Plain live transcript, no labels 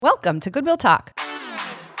Welcome to Goodwill Talk.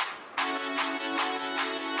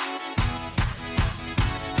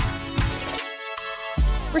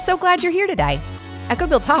 We're so glad you're here today. At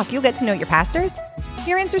Goodwill Talk, you'll get to know your pastors,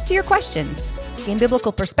 hear answers to your questions, gain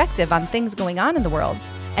biblical perspective on things going on in the world,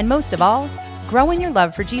 and most of all, grow in your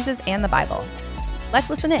love for Jesus and the Bible. Let's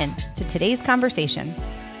listen in to today's conversation.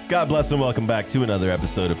 God bless and welcome back to another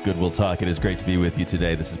episode of Goodwill Talk. It is great to be with you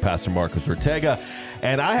today. This is Pastor Marcos Ortega,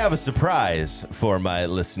 and I have a surprise for my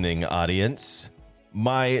listening audience.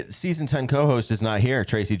 My Season 10 co-host is not here.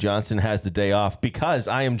 Tracy Johnson has the day off because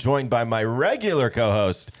I am joined by my regular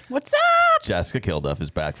co-host. What's up? Jessica Kilduff is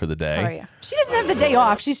back for the day. How are you? She doesn't have the day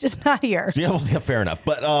off. She's just not here. Yeah, well, yeah, fair enough.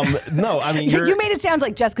 But no, I mean, You made it sound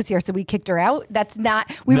like Jessica's here, so we kicked her out. That's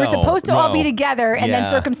not. We were supposed to all be together, and then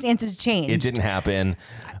circumstances changed. It didn't happen.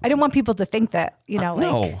 I didn't want people to think that,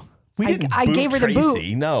 no. We didn't I boot gave her the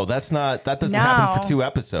Tracy. boot. No, that doesn't happen for 2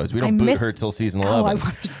 episodes. We don't boot her till season 11. Oh, I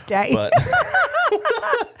want her to stay. But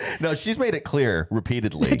no, she's made it clear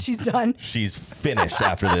repeatedly. She's done. She's finished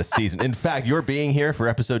after this season. In fact, your being here for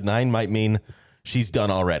episode 9 might mean she's done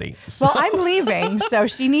already. So, well, I'm leaving, so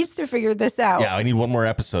she needs to figure this out. yeah, I need one more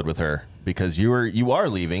episode with her because you are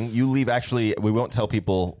leaving. You leave actually. We won't tell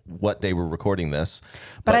people what day we're recording this,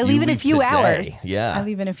 but I you leave in a few today. hours. Yeah, I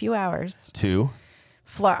leave in a few hours. To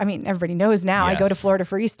I mean, everybody knows now. Yes. I go to Florida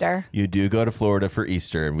for Easter. You do go to Florida for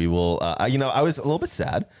Easter, and we will. I was a little bit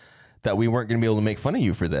sad that we weren't going to be able to make fun of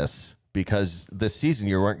you for this because this season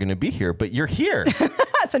you weren't going to be here, but you're here.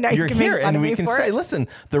 So now You're you can here, make fun and of we me can for say, it. listen,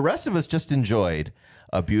 the rest of us just enjoyed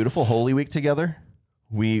a beautiful Holy Week together.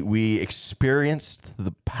 We experienced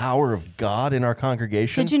the power of God in our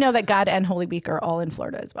congregation. Did you know that God and Holy Week are all in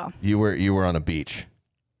Florida as well? You were on a beach.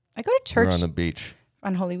 I go to You were church on the beach.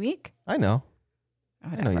 on Holy Week. I know.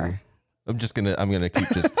 Whatever. I know you. I'm gonna keep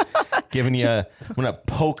just giving you. I'm gonna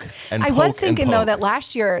poke and I poke was thinking and though poke. that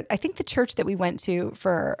last year, I think the church that we went to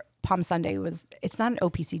for Palm Sunday it's not an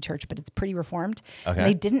OPC church, but it's pretty reformed. Okay. And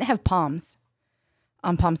they didn't have palms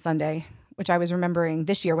on Palm Sunday, which I was remembering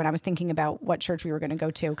this year when I was thinking about what church we were going to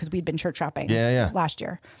go to because we'd been church shopping last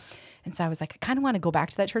year. And so I was like, I kind of want to go back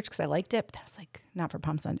to that church because I liked it, but I was like, not for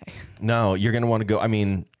Palm Sunday. No, you're gonna want to go. I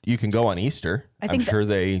mean, you can go on Easter. I'm sure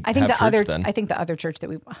they. I think have the other. church then. I think the other church that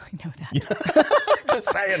I know that.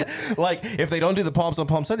 Just saying, like, if they don't do the palms on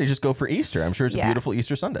Palm Sunday, just go for Easter. I'm sure it's a beautiful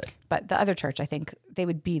Easter Sunday. But the other church, I think they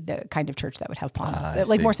would be the kind of church that would have palms, I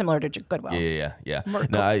see. more similar to Goodwill. Yeah. More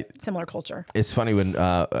similar culture. It's funny when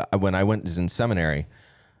I was in seminary,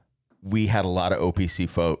 we had a lot of OPC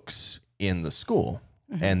folks in the school,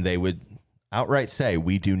 and they would outright say,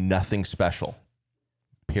 "We do nothing special.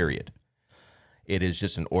 Period. It is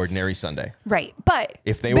just an ordinary Sunday." Right. But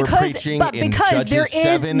if they were preaching in Judges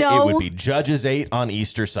 7, it would be Judges 8 on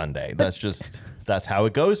Easter Sunday. That's how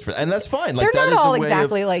it goes and that's fine. Like, they're that not is all a way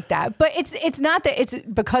exactly like that. But it's not that it's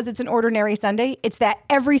because it's an ordinary Sunday. It's that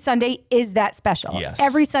every Sunday is that special. Yes.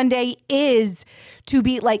 Every Sunday is to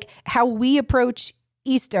be like how we approach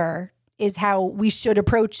Easter is how we should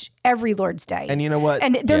approach every Lord's Day. And you know what?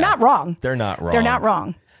 And they're not wrong. They're not wrong. They're not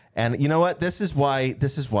wrong. And you know what? This is why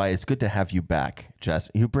it's good to have you back,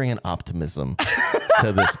 Jess. You bring an optimism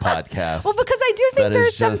to this podcast. Well, because I do think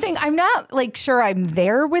there's something, I'm not like sure I'm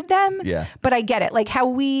there with them, but I get it. Like how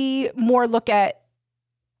we more look at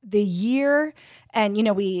the year and,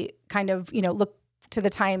 we kind of, look to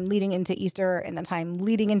the time leading into Easter and the time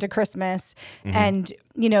leading into Christmas and,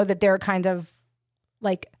 that they're kind of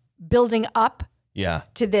like building up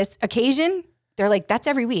to this occasion. They're like, that's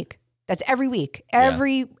every week. That's every week.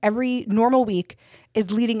 Every normal week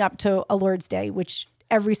is leading up to a Lord's Day, which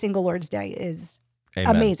every single Lord's Day is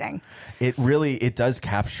amazing. It does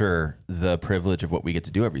capture the privilege of what we get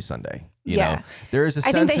to do every Sunday. You know, there is a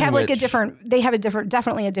sense I think they have which,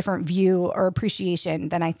 definitely a different view or appreciation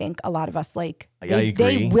than I think a lot of us like. I agree.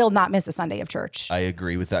 They will not miss a Sunday of church. I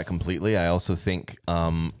agree with that completely. I also think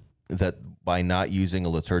that by not using a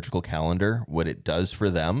liturgical calendar, what it does for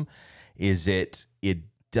them is it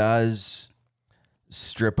does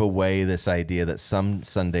strip away this idea that some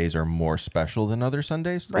Sundays are more special than other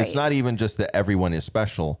Sundays. Right. It's not even just that everyone is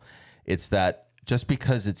special. It's that just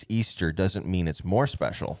because it's Easter doesn't mean it's more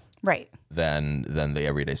special. Right. Than the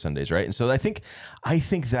everyday Sundays, right? And so I think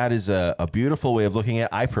that is a beautiful way of looking at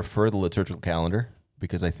it. I prefer the liturgical calendar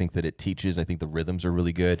because I think that it teaches. I think the rhythms are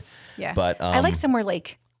really good. Yeah. But I like somewhere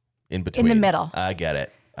like in between. In the middle. I get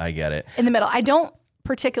it. In the middle. I don't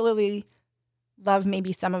particularly love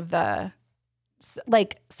maybe some of the,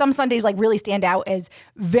 like some Sundays like really stand out as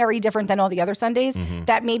very different than all the other Sundays.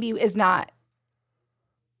 That maybe is not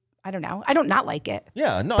I don't know. I don't not like it.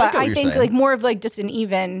 Yeah, no, but I think saying. like more of like just an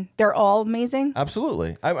even. They're all amazing.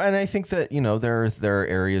 Absolutely, and I think that there are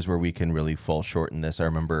areas where we can really fall short in this. I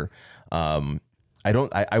remember,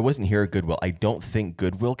 I wasn't here at Goodwill. I don't think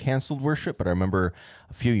Goodwill canceled worship, but I remember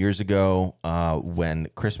a few years ago when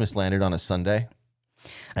Christmas landed on a Sunday.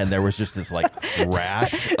 And there was just this like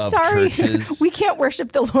rash of churches. We can't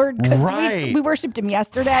worship the Lord because we worshiped him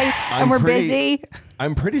yesterday and we're busy.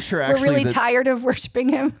 I'm pretty sure actually we're really tired of worshiping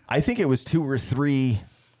him. I think it was 2 or 3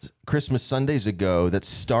 Christmas Sundays ago that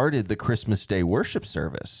started the Christmas Day worship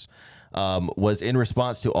service. Was in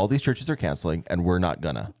response to all these churches are canceling and we're not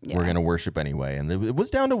gonna. Yeah. We're gonna worship anyway. And it was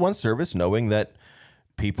down to one service, knowing that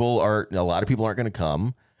a lot of people aren't gonna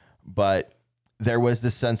come. But there was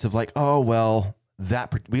this sense of like, oh, well,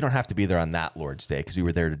 that we don't have to be there on that Lord's Day because we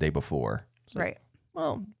were there the day before. So, right.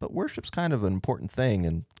 Well, but worship's kind of an important thing,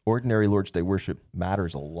 and ordinary Lord's Day worship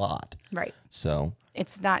matters a lot. Right. So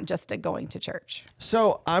it's not just a going to church.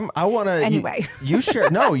 So I want to anyway. You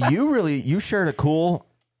shared a cool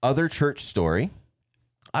other church story.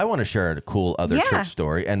 I want to share a cool other church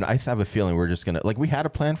story, and I have a feeling we're just gonna we had a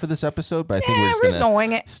plan for this episode, but I think we're just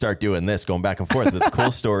gonna start doing this, going back and forth with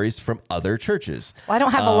cool stories from other churches. Well, I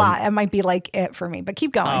don't have a lot. It might be like it for me, but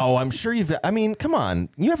keep going. Oh, I'm sure come on,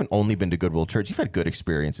 you haven't only been to Goodwill Church. You've had good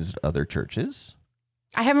experiences at other churches.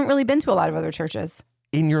 I haven't really been to a lot of other churches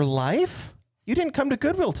in your life. You didn't come to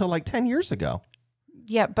Goodwill till like 10 years ago.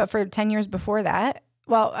 Yeah, but for 10 years before that,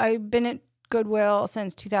 well, I've been at Goodwill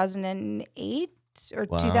since 2008. Or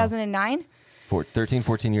 2009. 13,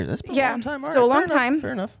 14 years. That's been a long time. So a long time.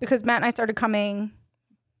 Fair enough. Because Matt and I started coming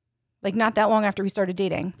like not that long after we started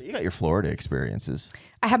dating. But you got your Florida experiences.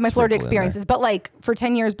 I have my Florida experiences. But like for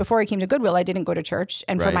 10 years before I came to Goodwill, I didn't go to church.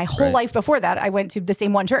 And for my whole life before that, I went to the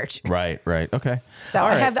same one church. Right. Okay. So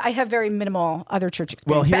I have very minimal other church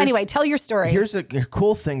experience. But anyway, tell your story. Here's a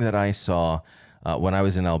cool thing that I saw when I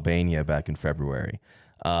was in Albania back in February.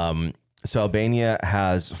 So Albania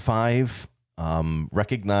has 5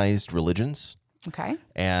 recognized religions. Okay.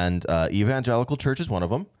 And evangelical church is one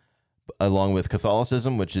of them, along with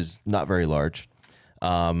Catholicism, which is not very large.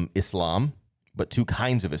 Islam, but 2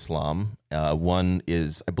 kinds of Islam. One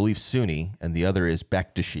is, I believe, Sunni, and the other is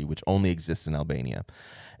Bektashi, which only exists in Albania.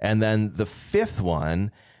 And then the 5th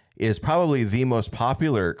one is probably the most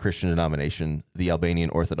popular Christian denomination, the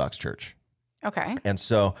Albanian Orthodox Church. Okay. And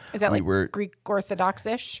so is that Greek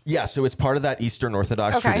Orthodox-ish? Yeah, so it's part of that Eastern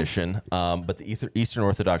Orthodox tradition. But the Eastern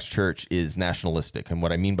Orthodox Church is nationalistic. And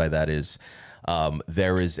what I mean by that is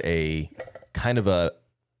there is a kind of a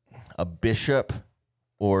bishop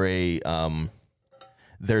or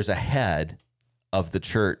there's a head of the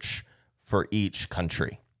church for each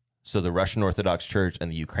country. So the Russian Orthodox Church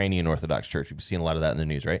and the Ukrainian Orthodox Church, we've seen a lot of that in the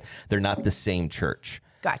news, right? They're not the same church.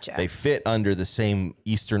 Gotcha. They fit under the same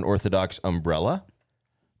Eastern Orthodox umbrella,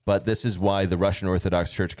 but this is why the Russian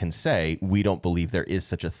Orthodox Church can say, we don't believe there is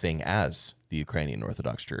such a thing as the Ukrainian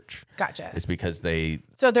Orthodox Church. Gotcha. It's because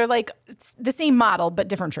So they're like the same model, but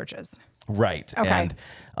different churches. Right. Okay.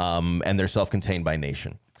 And they're self-contained by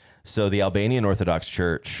nation. So the Albanian Orthodox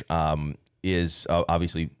Church is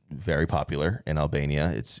obviously very popular in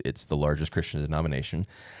Albania. It's the largest Christian denomination.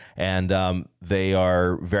 And they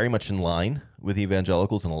are very much in line with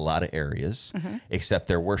evangelicals in a lot of areas, except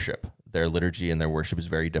their worship. Their liturgy and their worship is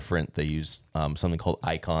very different. They use something called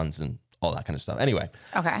icons and all that kind of stuff. Anyway.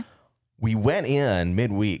 Okay. We went in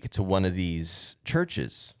midweek to one of these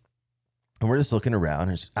churches, and we're just looking around.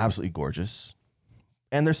 It's absolutely gorgeous.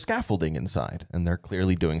 And there's scaffolding inside, and they're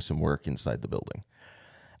clearly doing some work inside the building.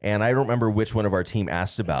 And I don't remember which one of our team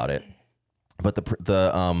asked about it, but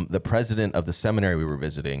the president of the seminary we were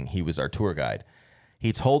visiting, he was our tour guide.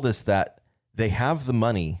 He told us that they have the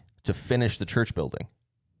money to finish the church building,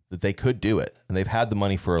 that they could do it, and they've had the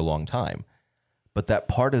money for a long time, but that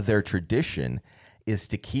part of their tradition is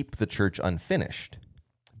to keep the church unfinished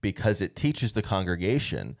because it teaches the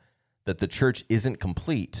congregation that the church isn't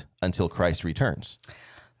complete until Christ returns.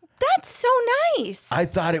 That's so nice. I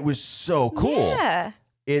thought it was so cool. Yeah.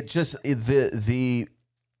 It just the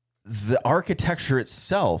architecture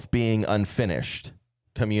itself being unfinished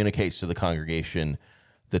communicates to the congregation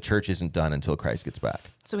the church isn't done until Christ gets back.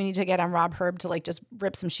 So we need to get on Rob Herb to like just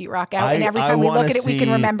rip some sheetrock out, and every time we look at it, we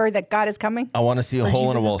can remember that God is coming. I want to see a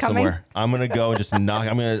hole in a wall somewhere. I'm gonna go and just knock.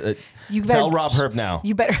 I'm gonna tell Rob Herb now.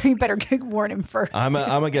 You better warn him first. I'm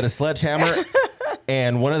gonna get a sledgehammer,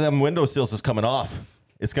 and one of them windowsills is coming off.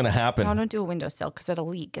 It's gonna happen. No, don't do a windowsill because it'll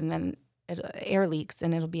leak, and then air leaks,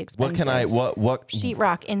 and it'll be expensive. What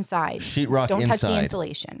sheetrock inside? Sheetrock inside. Don't touch the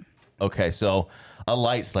insulation. Okay, so a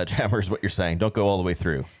light sledgehammer is what you're saying. Don't go all the way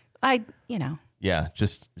through. Yeah,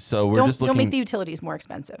 just so we're just looking. Don't make the utilities more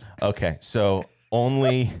expensive. Okay, so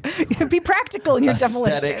only be practical in your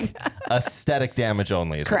demolition. Aesthetic damage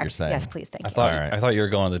only is Correct. What you're saying. Yes, please. Thank you. I thought you were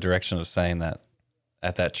going the direction of saying that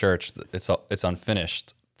at that church it's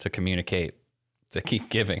unfinished to communicate to keep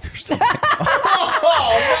giving or something.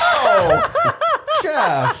 Oh no,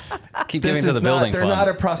 Jeff! Keep giving to the building They're fund. not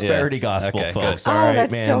a prosperity gospel, okay, folks. Good. All right,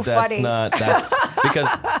 that's man. so That's funny. not. That's Because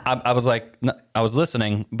I was like, I was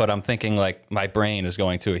listening, but I'm thinking like my brain is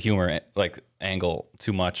going to a humor like angle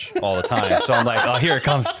too much all the time. So I'm like, oh, here it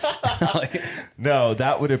comes. no.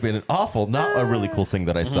 That would have been awful. Not a really cool thing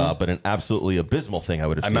that I saw, but an absolutely abysmal thing I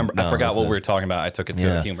would have. I seen. remember. No, I forgot what it? we were talking about. I took it to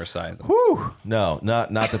the humor side. Whew. No,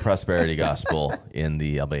 not the prosperity gospel in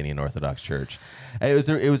the Albanian Orthodox Church. And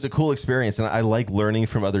it was a cool experience, and I like learning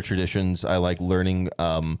from other traditions. I like learning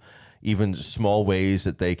even small ways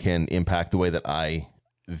that they can impact the way that I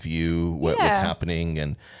view what's happening.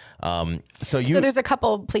 And so there's a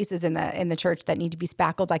couple places in the church that need to be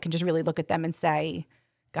spackled. I can just really look at them and say,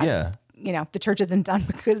 guys, the church isn't done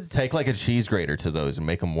because take like a cheese grater to those and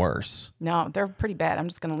make them worse. No, they're pretty bad. I'm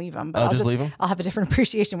just going to leave them. But just leave them? I'll have a different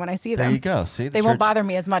appreciation when I see them. There you go. See, they won't bother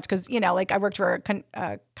me as much because, like I worked for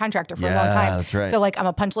a contractor for a long time. That's right. So like I'm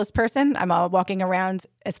a punch list person. I'm walking around,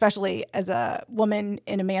 especially as a woman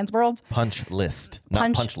in a man's world. Punch list,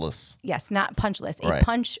 not punchless. Yes, not punch list. Right. A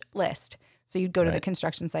punch list. So you'd go to the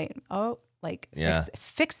construction site.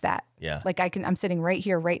 Fix that. Yeah. Like I'm sitting right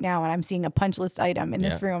here right now and I'm seeing a punch list item in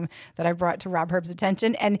this room that I brought to Rob Herb's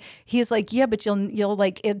attention. And he's like, yeah, but you'll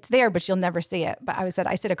like, it's there, but you'll never see it. But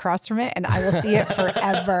I sit across from it and I will see it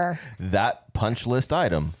forever. That punch list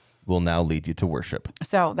item will now lead you to worship.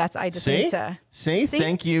 So I just need to see.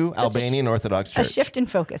 Thank you, just Albanian Orthodox Church. A shift in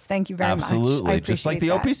focus. Thank you very much. Absolutely. Just like the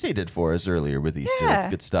that. OPC did for us earlier with Easter. Yeah. It's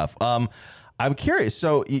good stuff. I'm curious.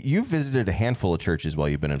 So you've visited a handful of churches while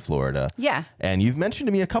you've been in Florida. Yeah. And you've mentioned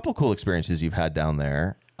to me a couple cool experiences you've had down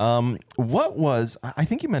there. I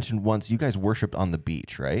think you mentioned once you guys worshiped on the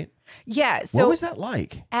beach, right? Yeah. So what was that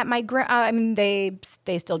like? At my they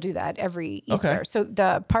still do that every Easter. Okay. So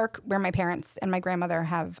the park where my parents and my grandmother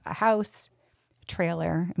have a house,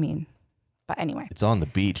 trailer. But anyway. It's on the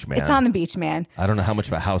beach, man. It's on the beach, man. I don't know how much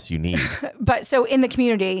of a house you need. But so in the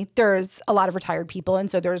community, there's a lot of retired people.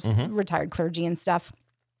 And so there's retired clergy and stuff.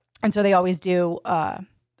 And so they always do a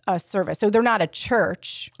service. So they're not a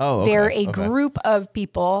church. Oh, okay. They're a group of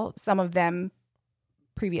people, some of them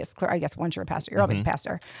I guess once you're a pastor, you're always a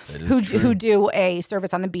pastor, who do a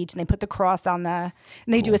service on the beach, and they put the cross on and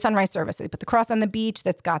they do a sunrise service. So they put the cross on the beach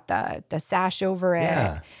that's got the sash over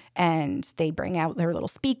it, and they bring out their little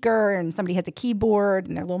speaker, and somebody has a keyboard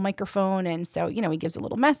and their little microphone, and so he gives a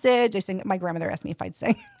little message. I sing. My grandmother asked me if I'd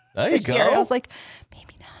sing. There you go. I was like,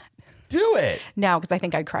 maybe not. Do it. No, because I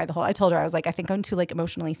think I'd cry I told her, I was like, I think I'm too like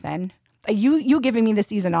emotionally thin. You giving me the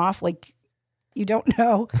season off, like you don't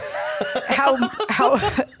know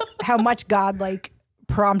how much God like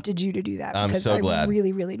prompted you to do that. I'm so glad. I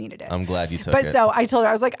really, really needed it. I'm glad you took it. But so I told her,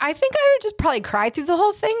 I was like, I think I would just probably cry through the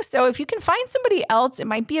whole thing. So if you can find somebody else, it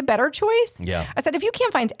might be a better choice. Yeah. I said, if you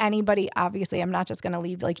can't find anybody, obviously I'm not just going to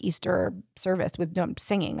leave like Easter service with no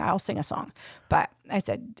singing. I'll sing a song. But I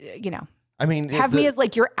said, have me as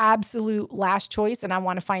like your absolute last choice, and I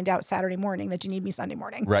want to find out Saturday morning that you need me Sunday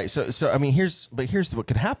morning. Right. So here's what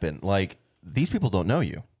could happen. Like, these people don't know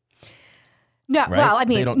you. No, right? well,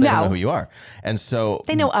 they don't know who you are, and so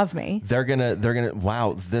they know of me. They're gonna.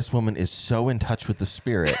 Wow, this woman is so in touch with the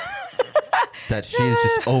Spirit that she is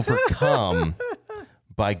just overcome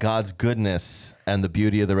by God's goodness and the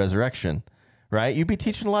beauty of the resurrection. Right? You'd be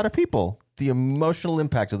teaching a lot of people the emotional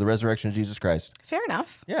impact of the resurrection of Jesus Christ. Fair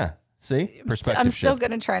enough. Yeah. See, perspective I'm shift. still going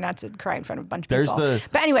to try not to cry in front of a bunch of There's people.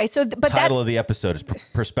 But anyway, but title of the episode is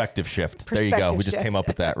perspective shift. There you go. We just came up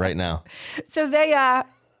with that right now. So they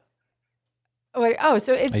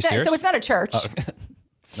so it's not a church.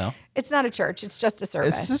 No, it's not a church. It's just a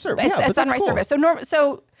service. It's a service. It's a sunrise cool. service.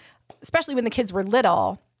 So especially when the kids were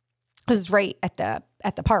little, because it's right at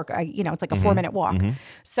the park. It's like a 4-minute walk. Mm-hmm.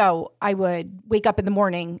 So I would wake up in the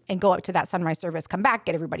morning and go up to that sunrise service, come back,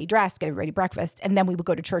 get everybody dressed, get everybody breakfast, and then we would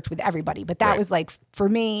go to church with everybody. But that was like, for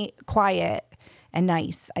me, quiet and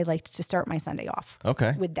nice. I liked to start my Sunday off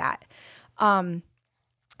with that.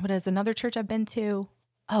 What is another church I've been to?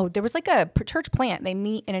 Oh, there was like a church plant. They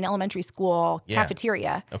meet in an elementary school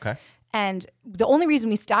cafeteria. Okay. And the only reason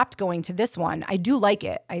we stopped going to this one, I do like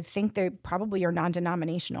it. I think they probably are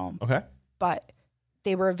non-denominational. Okay. But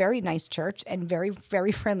they were a very nice church and very,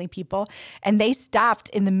 very friendly people. And they stopped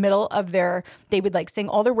in the middle of they would like sing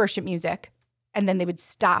all their worship music, and then they would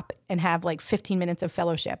stop and have like 15 minutes of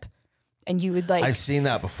fellowship. And you would like, I've seen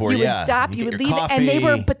that before. You Yeah. would stop, you would leave, and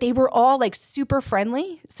they were all like super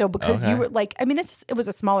friendly. So because you were like, I mean, it was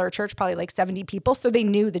a smaller church, probably like 70 people. So they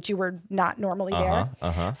knew that you were not normally there.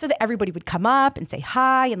 So that everybody would come up and say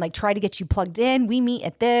hi and like try to get you plugged in. We meet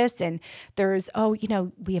at this, and there's,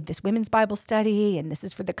 we have this women's Bible study, and this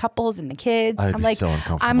is for the couples and the kids. I'm like, so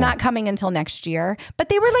I'm not coming until next year. But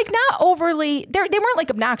they were like not overly, they weren't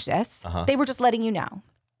like obnoxious. They were just letting you know.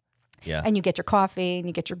 Yeah. And you get your coffee and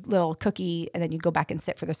you get your little cookie, and then you go back and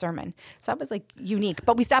sit for the sermon. So that was like unique.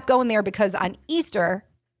 But we stopped going there because on Easter,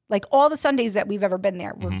 like all the Sundays that we've ever been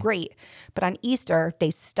there were great. But on Easter, they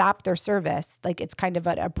stopped their service. Like it's kind of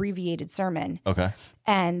an abbreviated sermon. Okay.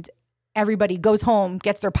 And everybody goes home,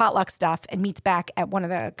 gets their potluck stuff, and meets back at one of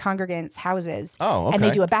the congregants' houses. Oh, okay. And they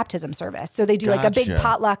do a baptism service. So they do like a big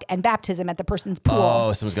potluck and baptism at the person's pool.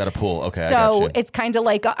 Oh, someone's got a pool. Okay. So it's kind of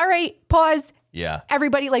like, all right, pause. Yeah.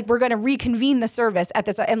 Everybody, like, we're going to reconvene the service at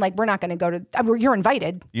this, and like, we're not going to go to, you're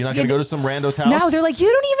invited. You're not going to go to some rando's house? No, they're like, you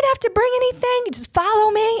don't even have to bring anything. Just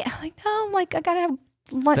follow me. And I'm like, no, I got to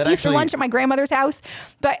have Easter lunch at my grandmother's house.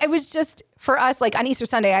 But it was just, for us, like on Easter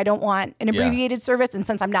Sunday, I don't want an abbreviated service. And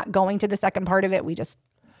since I'm not going to the second part of it, we just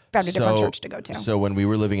found a different church to go to. So when we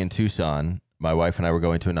were living in Tucson, my wife and I were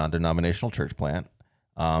going to a non-denominational church plant.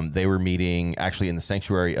 They were meeting actually in the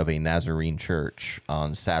sanctuary of a Nazarene church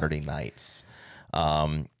on Saturday nights.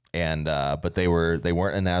 But they weren't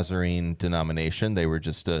a Nazarene denomination. They were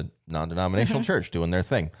just a non-denominational church doing their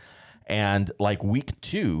thing. And like week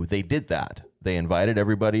 2, they did that. They invited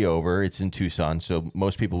everybody over. It's in Tucson. So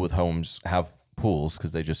most people with homes have pools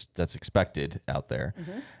because that's expected out there.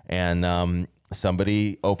 And,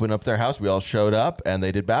 somebody opened up their house. We all showed up and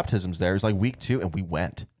they did baptisms there. It was like week 2 and we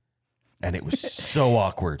went. And it was so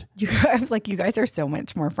awkward. I was like, you guys are so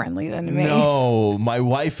much more friendly than me. No, my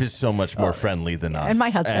wife is so much more friendly than us. And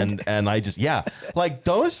my husband. And I just, like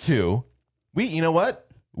those two, you know what?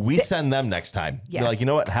 We send them next time. Yeah. We're like, you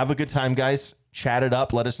know what? Have a good time, guys. Chat it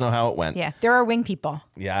up. Let us know how it went. Yeah, there are wing people.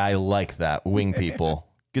 Yeah, I like that. Wing people.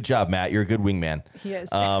 Good job, Matt. You're a good wingman. He is.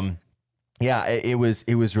 It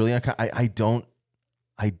was really,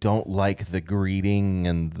 I don't like the greeting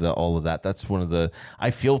and all of that. That's one of the, I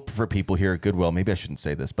feel for people here at Goodwill. Maybe I shouldn't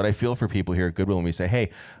say this, but I feel for people here at Goodwill when we say, hey,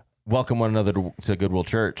 welcome one another to Goodwill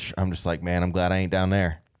Church. I'm just like, man, I'm glad I ain't down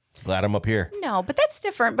there. Glad I'm up here. No, but that's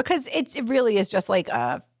different because it really is just like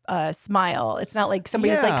a smile. It's not like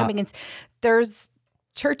somebody's like coming in. There's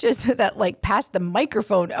churches that like pass the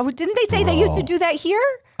microphone. Oh, didn't they say they used to do that here?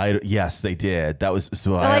 Yes, they did. That was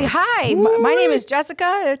so. Like, hi, my name is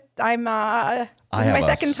Jessica. I'm this is my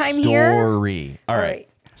second time here. All right.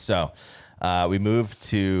 So we moved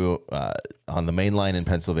to on the main line in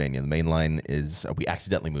Pennsylvania. The main line is we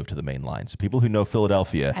accidentally moved to the main line. So people who know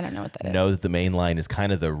Philadelphia, I don't know what that is. Know that the main line is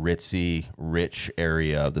kind of the ritzy, rich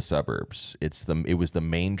area of the suburbs. It was the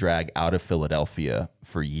main drag out of Philadelphia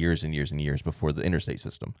for years and years and years before the interstate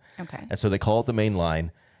system. Okay. And so they call it the main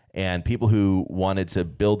line. And people who wanted to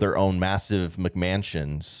build their own massive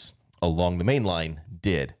McMansions along the main line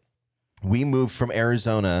did. We moved from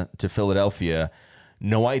Arizona to Philadelphia,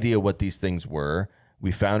 no idea what these things were.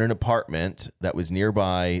 We found an apartment that was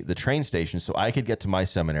nearby the train station so I could get to my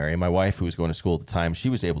seminary. My wife, who was going to school at the time, she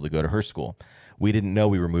was able to go to her school. We didn't know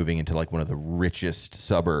we were moving into like one of the richest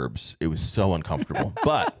suburbs. It was so uncomfortable.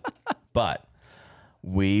 But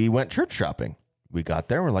we went church shopping. We got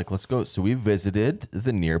there. We're like, let's go. So we visited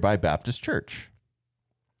the nearby Baptist church.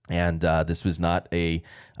 And this was not a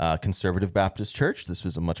conservative Baptist church. This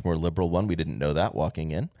was a much more liberal one. We didn't know that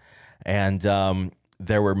walking in. And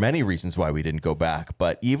there were many reasons why we didn't go back.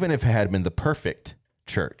 But even if it had been the perfect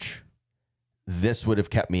church, this would have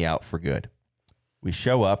kept me out for good. We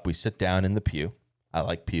show up. We sit down in the pew. I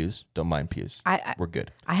like pews. Don't mind pews. We're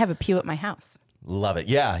good. I have a pew at my house. Love it.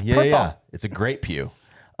 Yeah. It's a great pew.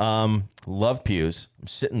 Love pews. I'm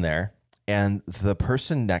sitting there. And the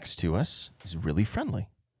person next to us is really friendly.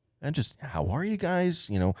 And just, how are you guys?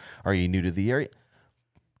 You know, are you new to the area?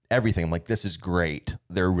 Everything. I'm like, this is great.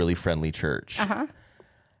 They're a really friendly church. Uh-huh.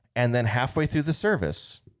 And then halfway through the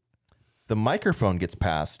service, the microphone gets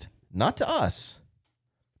passed, not to us,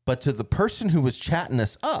 but to the person who was chatting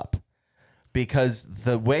us up. Because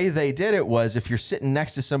the way they did it was, if you're sitting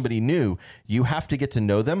next to somebody new, you have to get to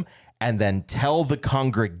know them and then tell the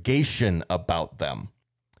congregation about them.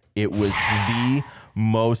 It was the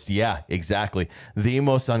most, the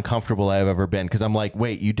most uncomfortable I've ever been. Because I'm like,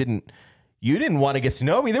 wait, you didn't want to get to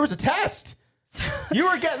know me. There was a test. You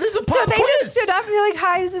were getting, this is a pop quiz. So they just stood up and they're like,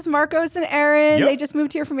 hi, this is Marcos and Aaron. Yep. They just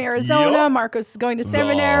moved here from Arizona. Yep. Marcos is going to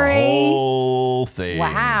seminary. The whole thing.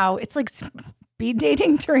 Wow. It's like speed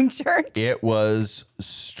dating during church. It was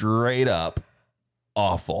straight up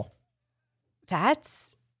awful.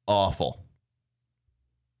 That's awful.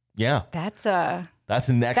 Yeah. That's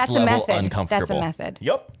next level method. uncomfortable. That's a method.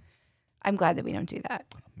 Yep. I'm glad that we don't do that.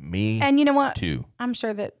 Me And you know what? too. I'm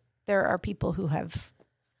sure that there are people who have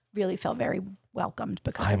really felt very welcomed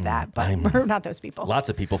because of that, but we're not those people. Lots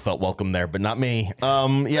of people felt welcome there, but not me.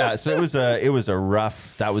 Yeah, so that was a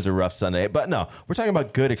rough Sunday. But no, we're talking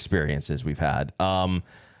about good experiences we've had.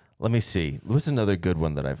 Let me see. What's another good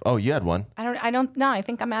one that you had one. I don't know. I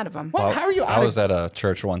think I'm out of them. What? How are you? I was at a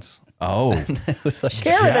church once. Oh, share with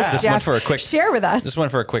us, Just Jeff. went for a quick. Share with us. Just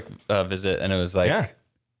went for a quick visit, and it was like,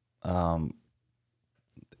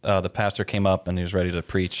 the pastor came up and he was ready to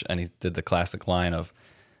preach, and he did the classic line of,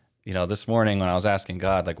 this morning when I was asking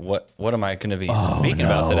God, like, what am I going to be speaking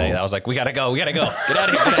about today? And I was like, we gotta go, get out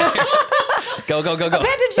of here, go.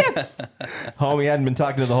 Abandon ship. Homie hadn't been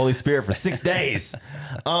talking to the Holy Spirit for 6 days.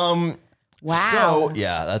 Wow. So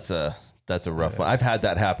yeah, that's a rough one. I've had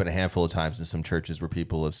that happen a handful of times in some churches where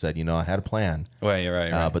people have said, I had a plan. Well, you're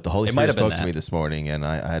right. But the Holy Spirit spoke to me this morning, and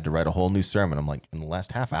I had to write a whole new sermon. I'm like, in the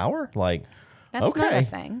last half hour? Like, That's okay, not a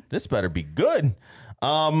thing. This better be good.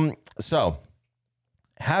 So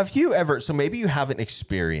have you ever, so maybe you haven't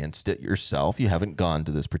experienced it yourself. You haven't gone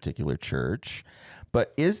to this particular church,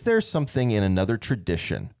 but is there something in another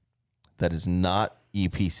tradition that is not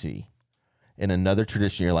EPC? In another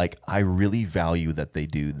tradition, you're like, I really value that they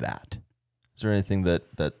do that. Is there anything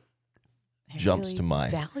that jumps to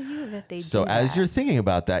mind? Value that they do So as you're thinking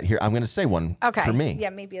about that, here, I'm going to say one for me.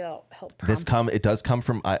 Yeah, maybe that'll help prompt. It does come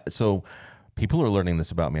from, so people are learning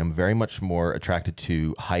this about me. I'm very much more attracted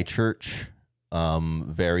to high church,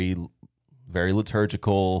 very, very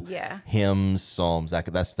liturgical hymns, psalms.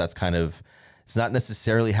 That's kind of, it's not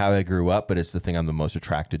necessarily how I grew up, but it's the thing I'm the most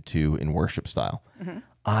attracted to in worship style. Mm-hmm.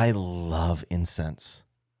 I love incense.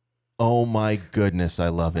 Oh my goodness, I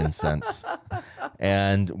love incense.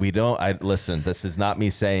 And listen, this is not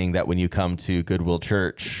me saying that when you come to Goodwill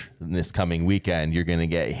Church this coming weekend, you're going to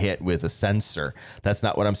get hit with a censer. That's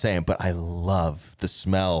not what I'm saying, but I love the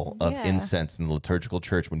smell of incense in the liturgical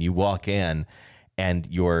church when you walk in and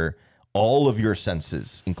all of your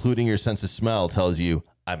senses, including your sense of smell, tells you,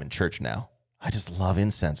 I'm in church now. I just love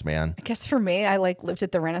incense, man. I guess for me, I lived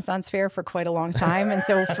at the Renaissance Fair for quite a long time. And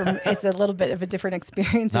so it's a little bit of a different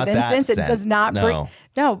experience with incense. It does not bring,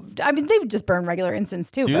 no, I mean, they would just burn regular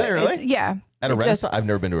incense too. Do they really? Yeah. At a Renaissance? I've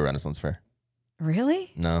never been to a Renaissance Fair.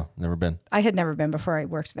 Really? No, never been. I had never been before I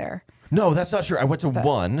worked there. No, that's not true. I went to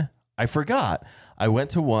one. I forgot. I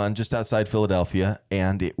went to one just outside Philadelphia,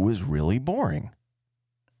 and it was really boring.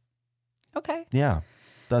 Okay. Yeah.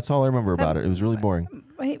 That's all I remember about it. It was really boring.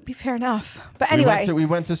 Might be fair enough. But anyway. We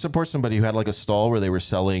went to support somebody who had like a stall where they were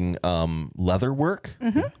selling leather work.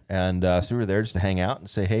 Mm-hmm. And so we were there just to hang out and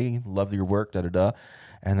say, hey, love your work, da-da-da.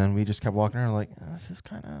 And then we just kept walking around like,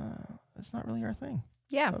 it's not really our thing.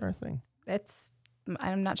 Yeah. It's not our thing.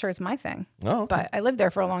 I'm not sure it's my thing. Oh, okay. But I lived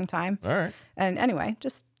there for a long time. All right. And anyway,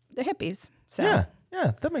 just the hippies. So.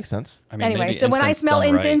 Yeah, that makes sense. I mean, anyway, so when I smell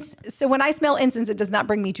incense, it does not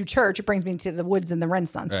bring me to church. It brings me to the woods and the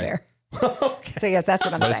Renaissance Fair. Okay. So yes, that's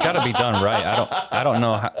what I'm saying. But it's got to be done right. I don't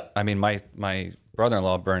know how. I mean, my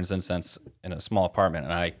brother-in-law burns incense in a small apartment,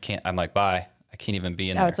 and I can't. I'm like, bye. I can't even be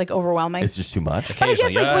in there. It's like overwhelming. It's just too much. But I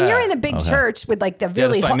guess when you're in a big church with like the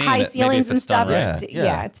really high ceilings and stuff,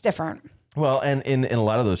 it's different. Well, and in a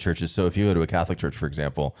lot of those churches, so if you go to a Catholic church, for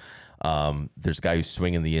example, there's a guy who's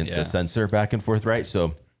swinging the censer back and forth, right?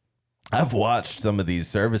 So I've watched some of these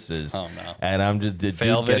services, and I'm just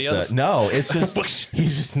fail videos. No, it's just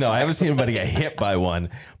I haven't seen anybody get hit by one,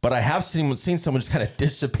 but I have seen someone just kind of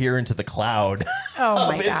disappear into the cloud. Oh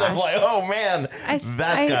my gosh! I'm like, oh man, that's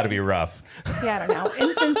got to be rough. Yeah, I don't know.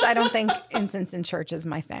 Incense. I don't think incense in church is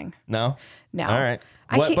my thing. No. All right.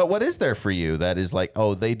 But what is there for you that is like,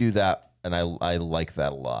 oh, they do that, and I like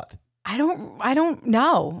that a lot? I don't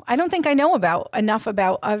know. I don't think I know enough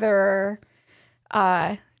about other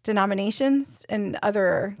denominations and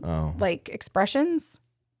other like expressions.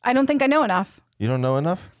 I don't think I know enough. You don't know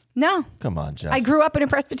enough? No. Come on, Jess. I grew up in a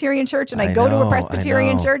Presbyterian church, and I go to a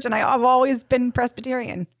Presbyterian church, and I've always been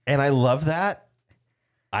Presbyterian. And I love that.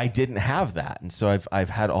 I didn't have that, and so I've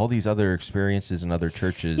had all these other experiences in other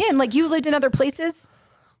churches. Yeah, and like you lived in other places.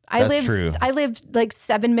 That's true. I lived like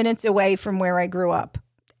 7 minutes away from where I grew up.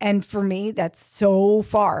 And for me, that's so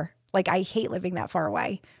far. Like, I hate living that far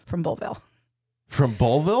away from Bullville. From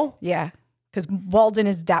Bullville? Yeah. Because Walden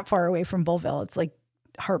is that far away from Bullville. It's like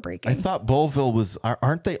heartbreaking. I thought Bullville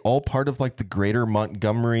aren't they all part of like the greater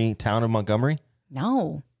town of Montgomery?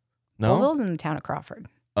 No. No? Bullville's in the town of Crawford.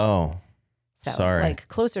 Oh. So, sorry. like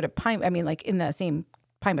closer to like in the same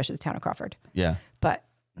Pine Bush's town of Crawford. Yeah. But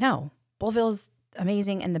no, Bullville's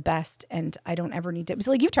amazing and the best, and I don't ever need to.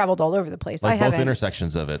 So like you've traveled all over the place. Like I both haven't.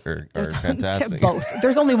 intersections of it are fantastic. Both.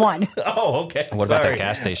 There's only one. Oh, okay. What about that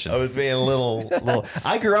gas station? I was being a little.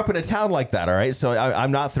 I grew up in a town like that. All right, so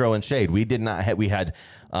I'm not throwing shade. We did not. We had,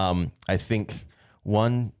 I think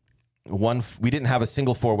one. We didn't have a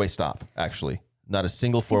single 4-way stop. Actually, not a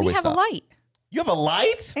single 4-way stop. We have a light. You have a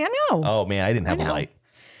light? I know. Oh man, I didn't have a light.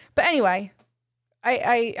 But anyway,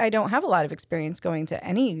 I don't have a lot of experience going to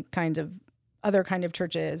any kind of other kind of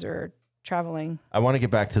churches or traveling. I want to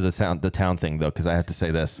get back to the town thing though, because I have to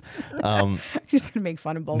say this. You're just gonna make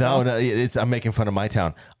fun of both. No, I'm making fun of my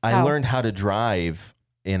town. I learned how to drive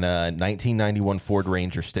in a 1991 Ford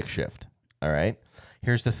Ranger stick shift. All right.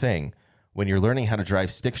 Here's the thing. When you're learning how to drive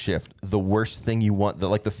stick shift, the worst thing you want,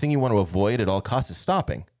 the thing you want to avoid at all costs is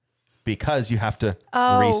stopping, because you have to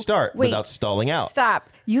restart without stalling out. Stop.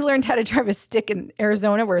 You learned how to drive a stick in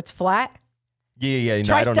Arizona where it's flat? Yeah. No,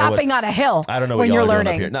 Try stopping on a hill. I don't know when what you're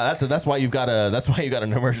learning. learning. Up here. No, that's why you've got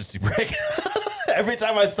an emergency brake. Every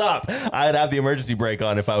time I stop, I'd have the emergency brake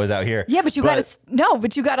on if I was out here. Yeah, but you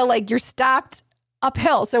gotta like, you're stopped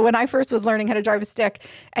uphill. So when I first was learning how to drive a stick,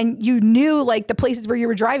 and you knew like the places where you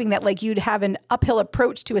were driving that like you'd have an uphill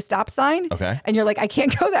approach to a stop sign. Okay. And you're like, I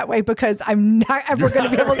can't go that way because I'm not ever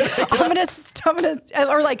going to be able to, I'm going to,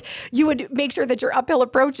 or like you would make sure that your uphill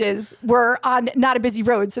approaches were on not a busy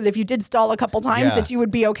road, so that if you did stall a couple times that you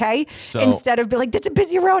would be okay. So, instead of be like, it's a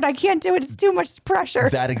busy road, I can't do it. It's too much pressure.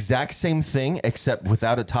 That exact same thing, except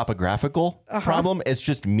without a topographical problem. It's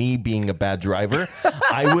just me being a bad driver.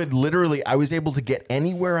 I was able to get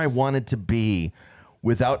anywhere I wanted to be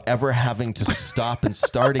without ever having to stop and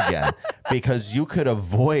start again, because you could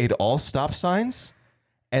avoid all stop signs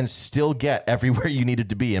and still get everywhere you needed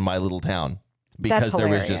to be in my little town, because there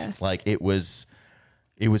was just like, it was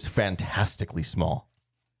fantastically small.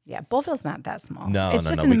 Yeah, Bullville's not that small. No, it's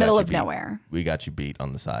just in the middle of nowhere. We got you beat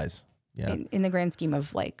on the size. Yeah. In the grand scheme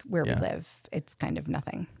of like where we live, it's kind of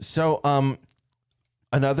nothing. So,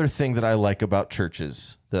 another thing that I like about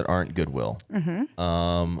churches that aren't Goodwill,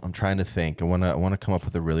 I'm trying to think. I want to come up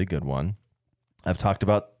with a really good one. I've talked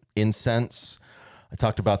about incense. I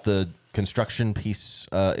talked about the construction piece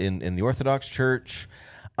in the Orthodox Church.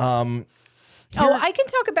 I can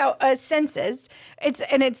talk about census.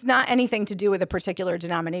 It's not anything to do with a particular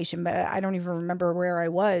denomination, but I don't even remember where I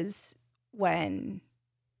was when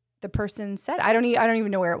the person said. I don't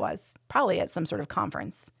even know where it was. Probably at some sort of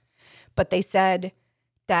conference, but they said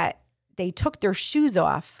that they took their shoes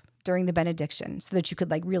off during the benediction so that you could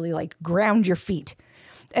like really like ground your feet.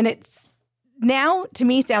 And it's now to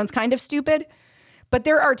me sounds kind of stupid, but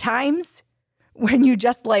there are times when you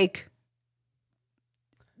just like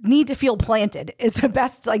need to feel planted is the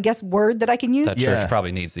best, I guess, word that I can use. That church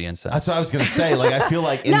probably needs the incense. That's what I was going to say. Like, I feel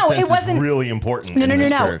like incense is really important.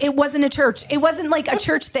 No. It wasn't a church. It wasn't like a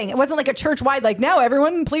church thing. It wasn't like a church wide, like, no,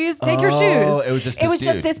 everyone please take your shoes. It was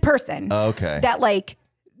just this person. Okay.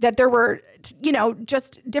 That there were,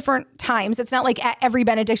 just different times. It's not like at every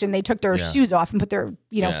benediction they took their shoes off and put their,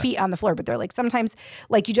 feet on the floor. But they're like, sometimes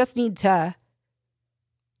like you just need to,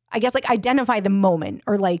 I guess, like identify the moment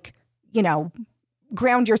or like,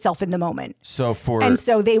 ground yourself in the moment. So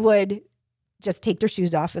they would just take their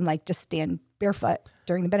shoes off and like just stand barefoot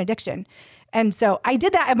during the benediction. And so I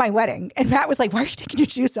did that at my wedding. And Matt was like, why are you taking your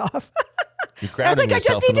shoes off? I was like, I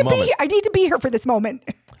just need to be here. I need to be here for this moment.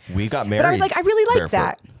 We got married. But I was like, I really liked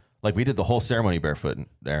that. Like we did the whole ceremony barefoot,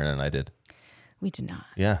 Aaron and I did. We did not.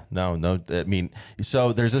 Yeah, no. I mean,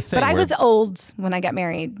 so there's a thing. But I was old when I got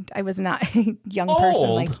married. I was not a young person.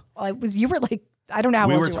 Like I was. You were like, I don't know how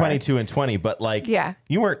old you were. We were 22 and 20, but like,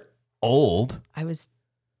 you weren't old. I was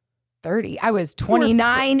 30. I was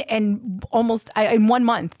 29 and almost in 1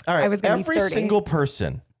 month. All right, I was going to be 30. Every single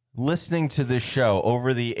person listening to this show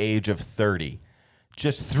over the age of 30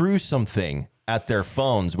 just threw something at their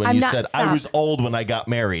phones when you said, I was old when I got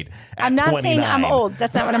married at I'm not 29. saying I'm old.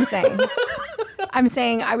 That's not what I'm saying. I'm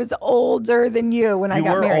saying I was older than you when I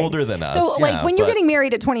got married. You were older than us. So like when you're getting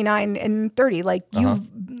married at 29 and 30, like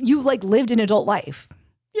you've like lived an adult life.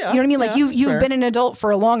 Yeah. You know what I mean? Like you've been an adult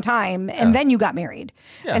for a long time and then you got married.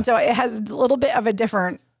 Yeah. And so it has a little bit of a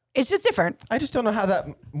different, it's just different. I just don't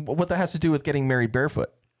know what that has to do with getting married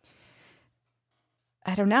barefoot.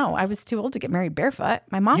 I don't know. I was too old to get married barefoot.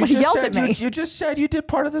 My mom would have yelled at me. You just said you did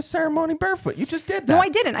part of the ceremony barefoot. You just did that. No, I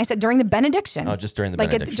didn't. I said during the benediction. Oh, just during the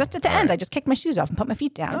benediction. Just at the end. I just kicked my shoes off and put my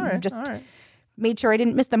feet down. All right, and just made sure I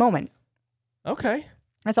didn't miss the moment. Okay.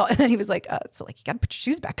 That's all. And then he was like, so like you got to put your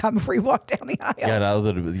shoes back on before you walk down the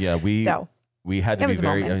aisle. We had to be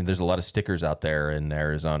very, there's a lot of stickers out there in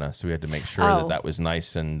Arizona. So we had to make sure that was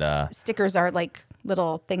nice. And stickers are like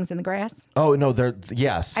little things in the grass. Oh no,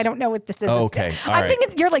 yes. I don't know what this is. Okay, I'm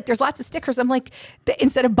thinking you're like, there's lots of stickers. I'm like,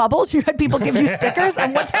 instead of bubbles, you had people give you stickers.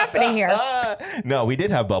 And what's happening here? No, we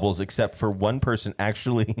did have bubbles, except for one person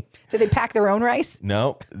actually. Did they pack their own rice?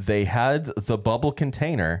 No, they had the bubble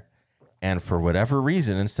container, and for whatever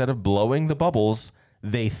reason, instead of blowing the bubbles,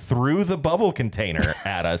 they threw the bubble container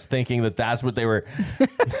at us, thinking that that's what they were.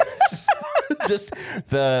 Just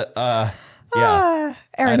the. Yeah.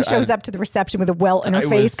 Erin shows up to the reception with a welt in her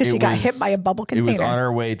face because she got hit by a bubble container. It was on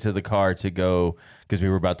our way to the car to go because we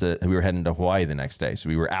were heading to Hawaii the next day. So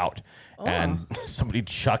we were out and somebody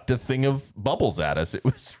chucked a thing of bubbles at us. It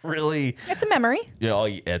was really. It's a memory.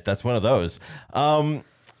 Yeah, that's one of those.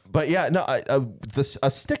 But yeah, no,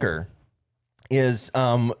 a sticker is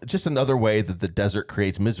just another way that the desert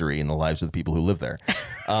creates misery in the lives of the people who live there.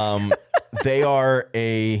 They are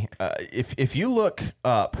if you look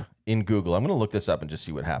up in Google, I'm going to look this up and just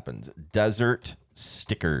see what happens. Desert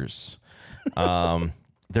stickers.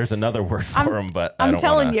 There's another word for them, but I'm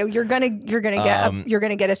telling you, you're gonna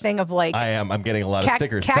get a thing of like. I am. I'm getting a lot of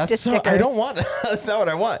stickers. Cactus stickers. I don't want. That's not what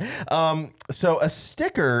I want. So a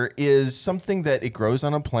sticker is something that it grows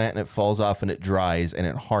on a plant and it falls off and it dries and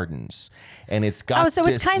it hardens, and it's got. Oh, so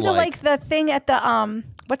it's kind of like the thing at the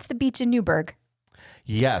what's the beach in Newburgh?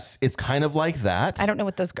 Yes, it's kind of like that. I don't know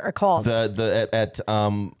what those are called. At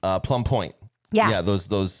Plum Point. Yes. Yeah,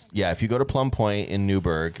 those. Yeah, if you go to Plum Point in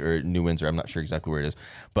Newburgh or New Windsor, I'm not sure exactly where it is,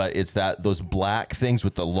 but it's those black things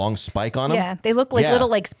with the long spike on them. Yeah, they look like little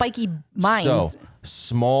like spiky mines. So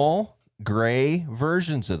small gray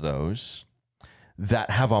versions of those that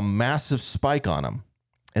have a massive spike on them.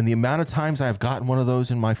 And the amount of times I've gotten one of those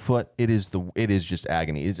in my foot, it is just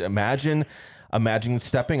agony. Imagine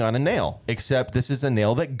stepping on a nail, except this is a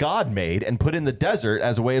nail that God made and put in the desert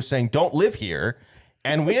as a way of saying, don't live here.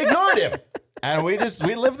 And we ignored him. And we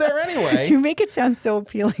live there anyway. You make it sound so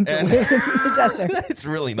appealing to live in the desert. It's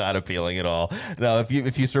really not appealing at all. No,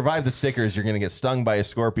 if you survive the stickers, you're going to get stung by a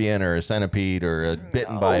scorpion or a centipede or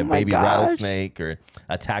bitten by a baby rattlesnake or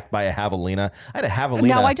attacked by a javelina. I had a javelina.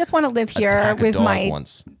 No, I just want to live here with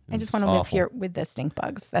once. I just want to live here with the stink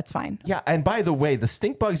bugs. That's fine. Yeah, and by the way, the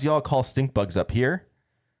stink bugs y'all call stink bugs up here,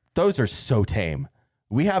 those are so tame.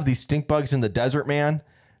 We have these stink bugs in the desert, man,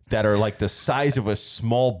 that are like the size of a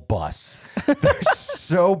small bus. They're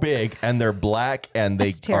so big and they're black and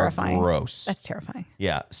they are gross. That's terrifying.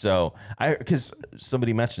 Yeah. So because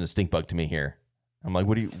somebody mentioned a stink bug to me here. I'm like,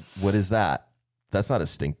 what is that? That's not a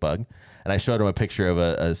stink bug. And I showed him a picture of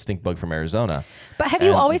a stink bug from Arizona. But have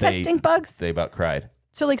you always had stink bugs? They about cried.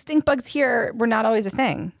 So like stink bugs here were not always a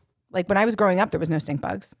thing. Like when I was growing up, there was no stink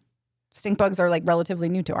bugs. Stink bugs are like relatively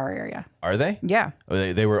new to our area. Are they? Yeah.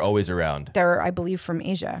 Oh, they were always around. They're, I believe, from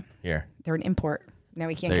Asia. Here. They're an import. Now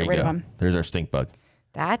we can't get rid of them. There's our stink bug.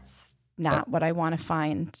 That's not what I want to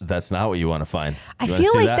find. That's not what you want to find. I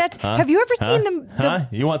feel like that's. Huh? Have you ever seen the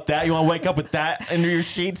You want that? You want to wake up with that under your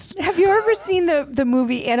sheets? Have you ever seen the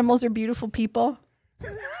movie Animals Are Beautiful People?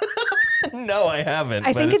 No, I haven't.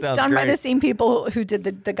 I think it's done by the same people who did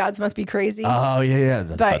the Gods Must Be Crazy. Oh, yeah.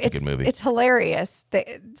 That's such a good movie. It's hilarious.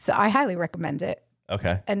 So I highly recommend it.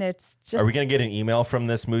 Okay. And it's just... Are we going to get an email from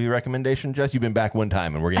this movie recommendation, Jess? You've been back one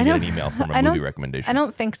time, and we're going to get an email from a movie recommendation. I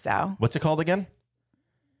don't think so. What's it called again?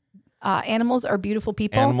 Animals Are Beautiful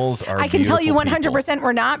People. Animals Are Beautiful People. I can tell you 100% people.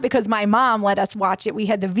 We're not, because my mom let us watch it. We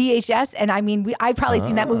had the VHS, and I mean, I've probably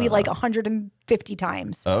seen that movie like 150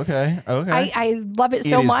 times. Okay. I love it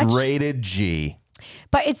so much. It is rated G.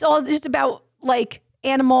 But it's all just about like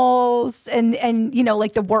animals and you know,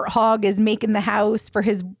 like the warthog is making the house for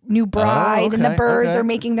his new bride and the birds are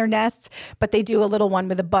making their nests. But they do a little one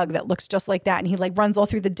with a bug that looks just like that. And he like runs all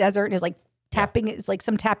through the desert and is like tapping. It's like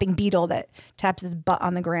some tapping beetle that taps his butt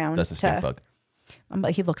on the ground. That's a stink bug.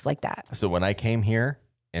 But he looks like that. So when I came here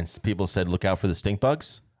and people said, look out for the stink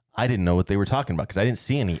bugs, I didn't know what they were talking about because I didn't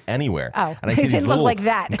see any anywhere. Oh, and I see these little like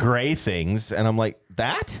that. gray things. And I'm like,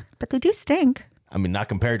 that? But they do stink. I mean, not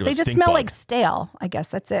compared to a stink bug. They just smell like stale. I guess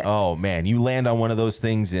that's it. Oh, man. You land on one of those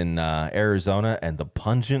things in Arizona and the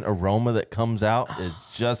pungent aroma that comes out is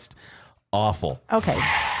just awful. Okay.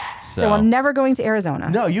 So I'm never going to Arizona.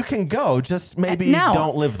 No, you can go. Just maybe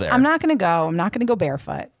don't live there. I'm not going to go. I'm not going to go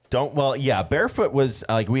barefoot. Barefoot was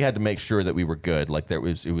like we had to make sure that we were good. Like it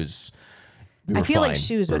was. I feel like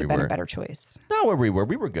shoes would have been a better choice. No, where we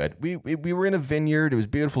were good. We were in a vineyard. It was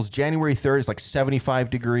beautiful. It's January 3rd. It's like 75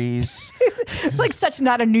 degrees. It's like such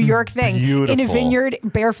not a New York thing. Beautiful. In a vineyard,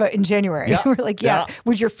 barefoot in January. Yeah. We're like,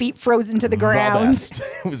 with your feet frozen to the ground.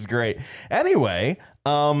 It was great. Anyway,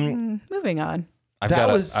 moving on.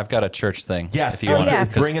 I've got a church thing. Yes, if you want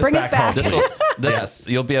to bring us back home. Yes,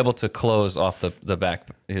 you'll be able to close off the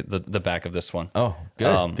back of this one. Oh,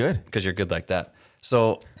 good, good. Because you're good like that.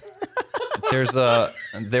 So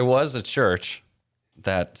there was a church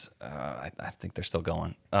that I think they're still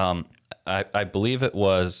going. I believe it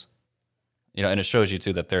was, and it shows you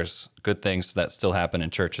too that there's good things that still happen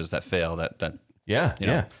in churches that fail.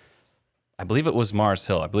 Know, I believe it was Mars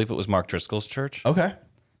Hill. I believe it was Mark Driscoll's church. Okay.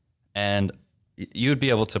 And you'd be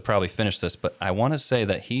able to probably finish this, but I want to say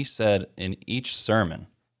that he said in each sermon,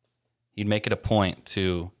 he'd make it a point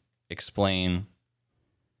to explain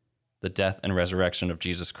the death and resurrection of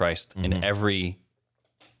Jesus Christ in every,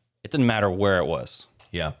 it didn't matter where it was.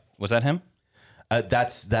 Yeah. Was that him?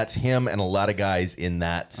 That's him and a lot of guys in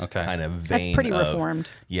that kind of vein. That's pretty reformed.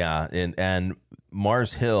 Yeah. And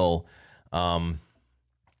Mars Hill,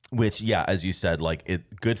 which, as you said,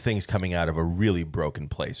 good things coming out of a really broken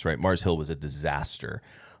place, right? Mars Hill was a disaster,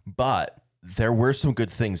 but there were some good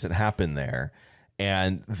things that happened there.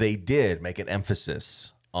 And they did make an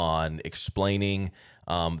emphasis on explaining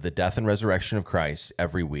the death and resurrection of Christ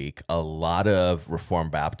every week. A lot of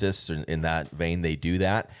Reformed Baptists in that vein, they do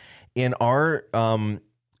that. In our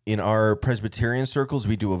Presbyterian circles,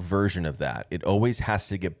 we do a version of that. It always has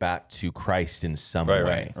to get back to Christ in some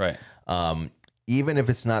way. Right. Even if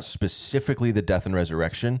it's not specifically the death and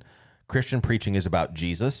resurrection, Christian preaching is about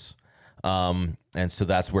Jesus. And so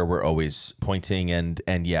that's where we're always pointing. And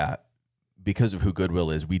because of who Goodwill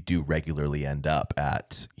is, we do regularly end up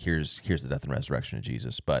at here's the death and resurrection of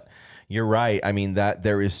Jesus. But you're right. I mean, that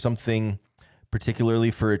there is something, particularly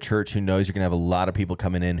for a church who knows you're going to have a lot of people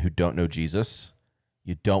coming in who don't know Jesus.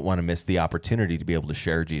 You don't want to miss the opportunity to be able to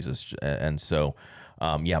share Jesus. And so,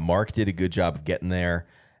 Mark did a good job of getting there.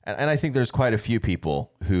 And I think there's quite a few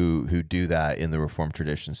people who do that in the Reformed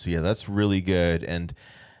tradition. So that's really good. And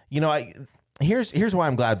here's why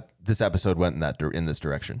I'm glad this episode went in this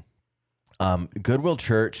direction. Goodwill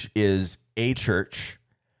Church is a church,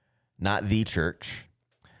 not the church.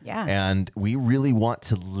 Yeah. And we really want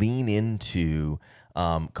to lean into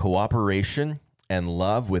cooperation and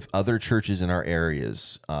love with other churches in our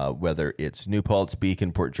areas, whether it's New Paltz,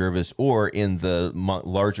 Beacon, Port Jervis, or in the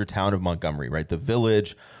larger town of Montgomery, right? The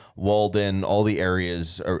Village, Walden, all the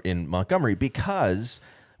areas are in Montgomery, because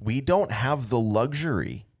we don't have the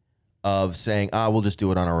luxury of saying, we'll just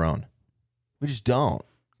do it on our own. We just don't.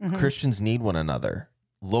 Mm-hmm. Christians need one another.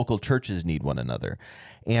 Local churches need one another.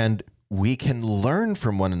 And we can learn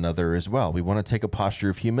from one another as well. We want to take a posture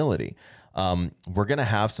of humility. We're going to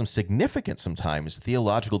have some significant, sometimes,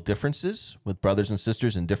 theological differences with brothers and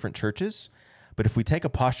sisters in different churches. But if we take a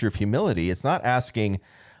posture of humility, it's not asking,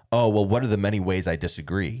 what are the many ways I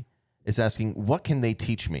disagree? It's asking, what can they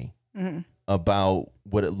teach me about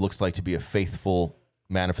what it looks like to be a faithful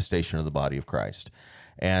manifestation of the body of Christ?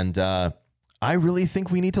 And I really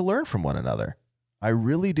think we need to learn from one another. I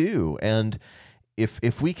really do. And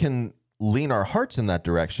if we can lean our hearts in that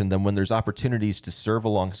direction, then when there's opportunities to serve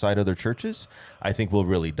alongside other churches, I think we'll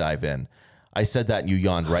really dive in. I said that and you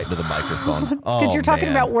yawned right into the microphone. Because you're talking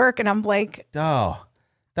about work, and I'm like, that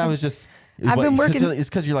was just. I've been working. It's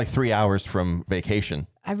because you're like 3 hours from vacation.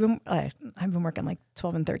 I've been working like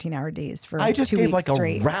 12 and 13-hour days for 2 weeks straight. I just gave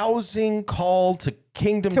a rousing call to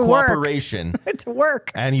kingdom cooperation. To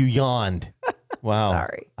work. And you yawned. Wow.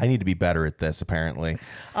 Sorry. I need to be better at this, apparently.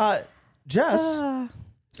 Jess.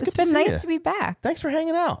 It's been nice to be back. Thanks for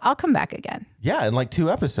hanging out. I'll come back again. Yeah, in 2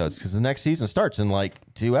 episodes, because the next season starts in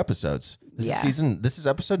 2 episodes. This is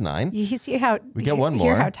episode 9. You see how we get one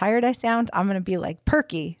more. Hear how tired I sound? I'm gonna be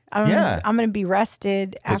perky. I'm gonna be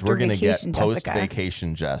rested after vacation. We're gonna get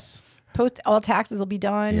post-vacation, Jess. All taxes will be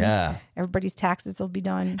done. Yeah. Everybody's taxes will be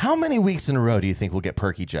done. How many weeks in a row do you think we'll get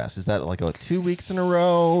perky, Jess? Is that 2 weeks in a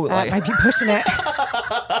row? Might be pushing it.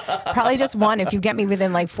 Probably just one if you get me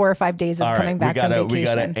within 4 or 5 days of coming back from vacation. We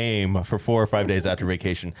gotta aim for 4 or 5 days after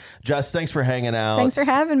vacation. Jess, thanks for hanging out. Thanks for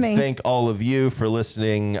having me. Thank all of you for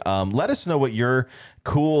listening. Let us know what your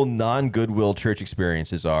cool non-Goodwill church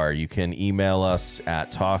experiences are. You can email us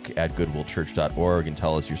at talk@goodwillchurch.org and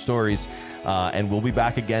tell us your stories. And we'll be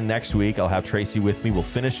back again next week. I'll have Tracy with me. We'll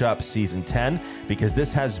finish up season 10, because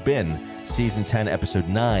this has been season 10, episode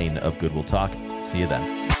 9 of Goodwill Talk. See you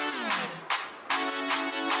then.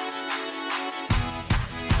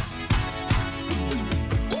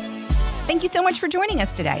 Thank you so much for joining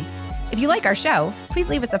us today. If you like our show, please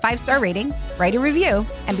leave us a 5-star rating, write a review,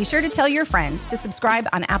 and be sure to tell your friends to subscribe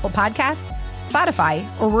on Apple Podcasts, Spotify,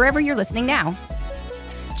 or wherever you're listening now.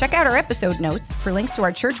 Check out our episode notes for links to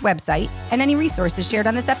our church website and any resources shared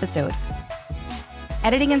on this episode.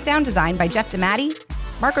 Editing and sound design by Jeff DiMatti.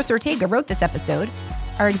 Marcos Ortega wrote this episode.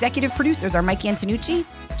 Our executive producers are Mike Antonucci,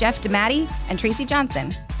 Jeff DiMatti, and Tracy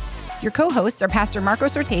Johnson. Your co-hosts are Pastor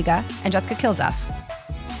Marcos Ortega and Jessica Kilduff.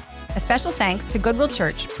 A special thanks to Goodwill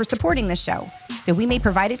Church for supporting this show, so we may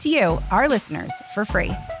provide it to you, our listeners, for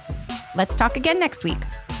free. Let's talk again next week.